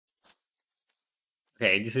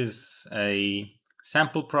Okay, this is a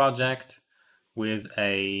sample project with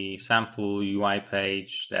a sample UI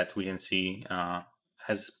page that we can see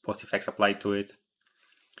has PostFX applied to it.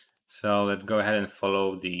 So let's go ahead and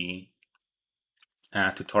follow the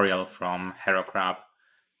tutorial from HeroCrab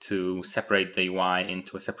to separate the UI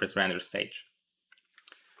into a separate render stage.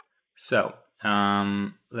 So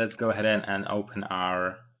let's go ahead and open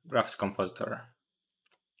our Graphics Compositor.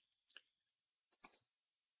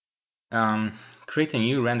 Create a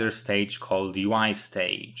new render stage called UI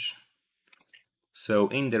stage. So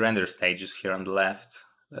in the render stages here on the left,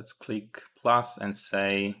 let's click plus and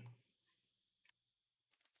say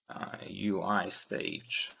UI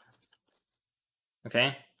stage.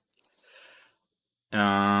 Okay.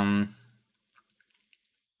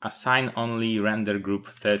 Assign only render group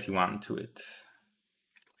 31 to it.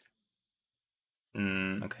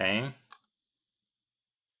 Okay.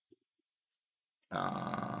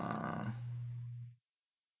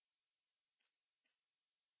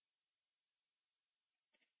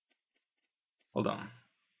 Hold on.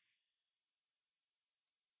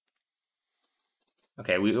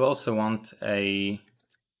 Okay, we also want this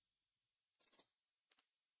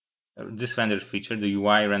render feature, the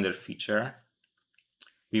UI render feature.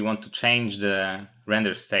 We want to change the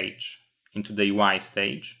render stage into the UI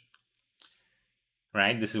stage.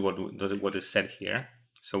 Right? This is what is said here.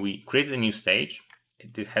 So we created a new stage.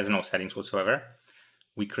 It has no settings whatsoever.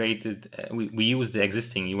 We created, we used the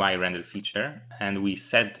existing UI render feature and we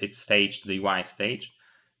set its stage to the UI stage,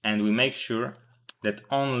 and we make sure that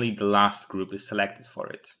only the last group is selected for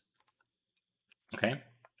it. Okay.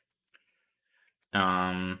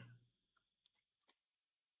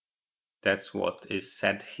 That's what is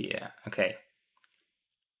said here. Okay.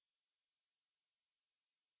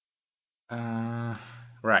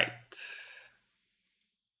 Right.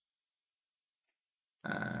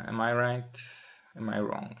 Am I right? Am I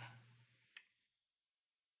wrong?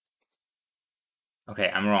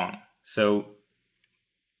 Okay, I'm wrong. So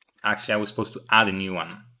actually I was supposed to add a new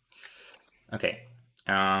one. Okay,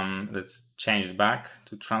 let's change it back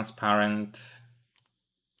to transparent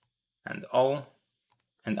and all,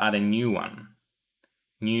 and add a new one.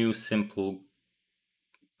 New simple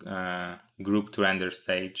group to render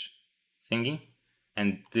stage thingy.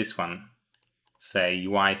 And this one, say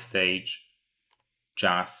UI stage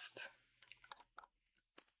just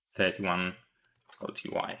 31, let's go to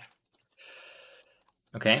UI.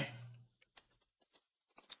 Okay.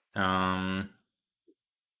 And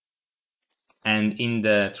in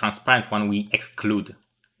the transparent one, we exclude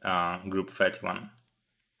group 31.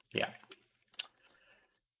 Yeah.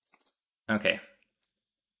 Okay.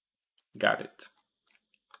 Got it.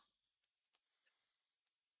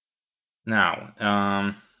 Now,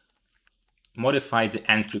 modify the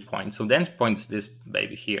entry point. So the entry point is this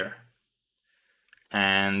baby here.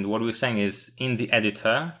 And what we're saying is in the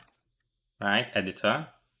editor, right? Editor,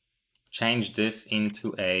 change this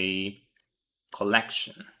into a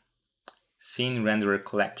collection, scene renderer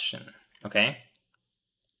collection. Okay.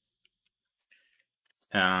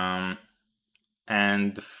 And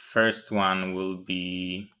the first one will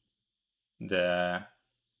be the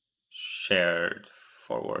shared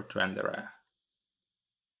forward renderer.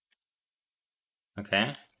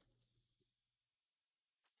 Okay.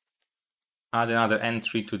 Add another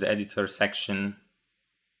entry to the editor section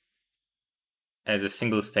as a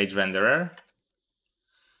single stage renderer.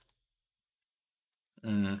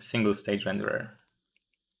 Single stage renderer.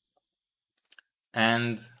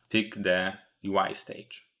 And pick the UI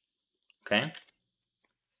stage. Okay.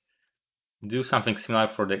 Do something similar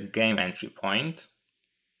for the game entry point,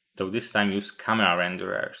 though this time use camera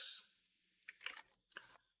renderers.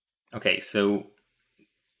 Okay, so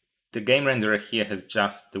the game renderer here has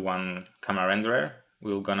just the one camera renderer.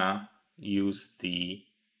 We're gonna use the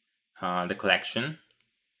collection.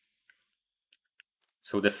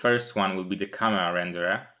 So the first one will be the camera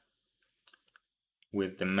renderer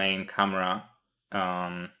with the main camera,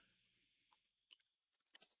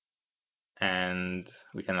 and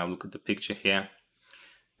we can now look at the picture here,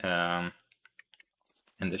 and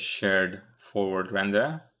the shared forward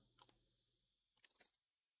render.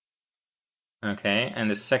 Okay, and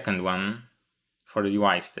the second one for the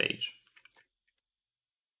UI stage.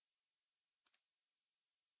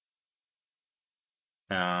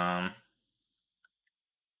 Add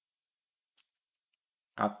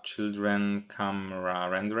children camera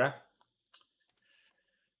renderer.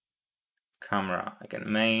 Camera,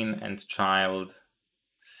 again, main and child,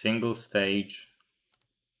 single stage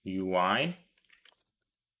UI.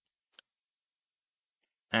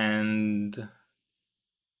 And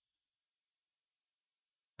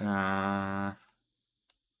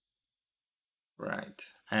Right,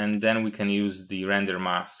 and then we can use the render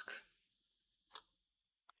mask,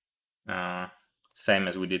 same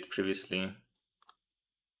as we did previously.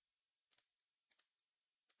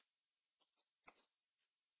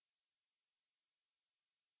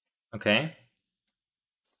 Okay,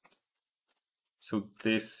 so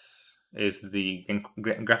this is the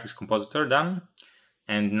graphics compositor done,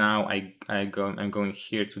 and now I'm going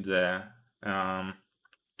here to the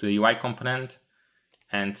UI component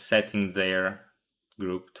and setting their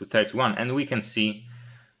group to 31, and we can see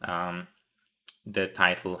the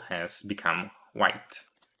title has become white,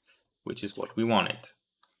 which is what we wanted.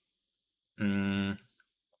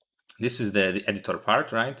 This is the editor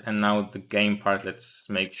part, right? And now the game part, let's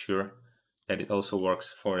make sure that it also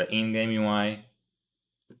works for the in-game UI.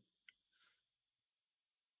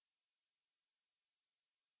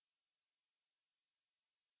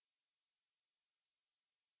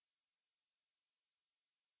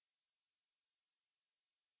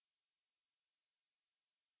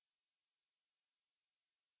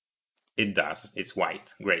 It does. It's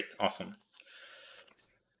white. Great. Awesome.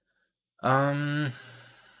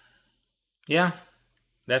 Yeah,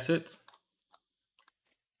 that's it.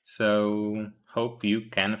 So hope you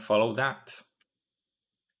can follow that.